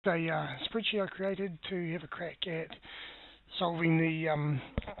A spreadsheet I created to have a crack at solving the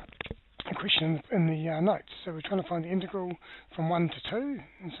question in the notes. So we're trying to find the integral from 1 to 2,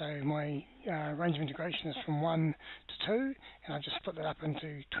 and so my range of integration is from 1 to 2, and I've just split that up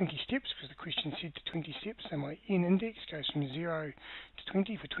into 20 steps because the question said to 20 steps, so my n index goes from 0 to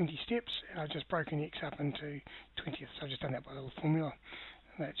 20 for 20 steps, and I've just broken x up into 20th, so I've just done that by a little formula.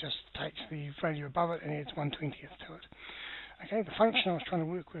 That just takes the value above it and adds 1/20th to it. Okay, the function I was trying to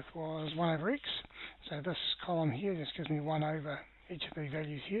work with was 1 over x, so this column here just gives me 1 over each of the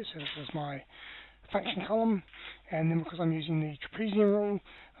values here, so this is my function column, and then because I'm using the trapezium rule,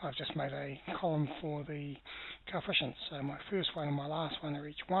 I've just made a column for the coefficients, so my first one and my last one are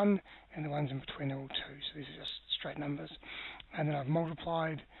each 1, and the ones in between are all 2, so these are just straight numbers, and then I've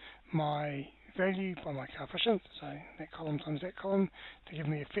multiplied my value by my coefficient, so that column times that column, to give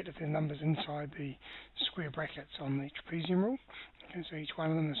me effectively the numbers inside the square brackets on the trapezium rule. Okay, so each one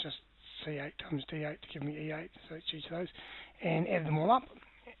of them is just C8 times D8 to give me E8, so it's each of those, and add them all up,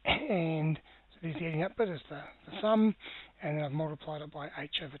 and so there's the adding up bit is the sum, and then I've multiplied it by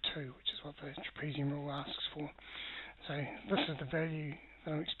h over 2, which is what the trapezium rule asks for. So this is the value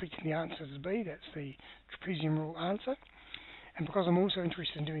that I'm expecting the answer to be, that's the trapezium rule answer. And because I'm also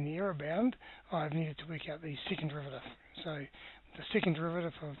interested in doing the error bound, I've needed to work out the second derivative. So the second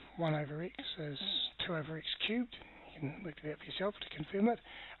derivative of 1 over x is 2 over x cubed. You can work that out for yourself to confirm it.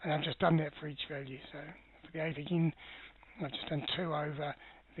 And I've just done that for each value. So for the 8 again, I've just done 2 over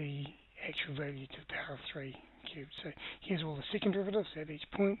the actual value to the power of 3 cubed. So here's all the second derivatives at each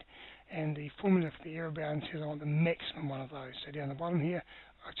point. And the formula for the error bound says I want the maximum one of those. So down the bottom here,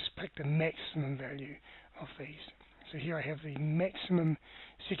 I've just picked the maximum value of these. So here I have the maximum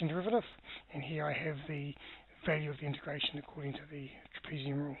second derivative, and here I have the value of the integration according to the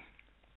trapezium rule.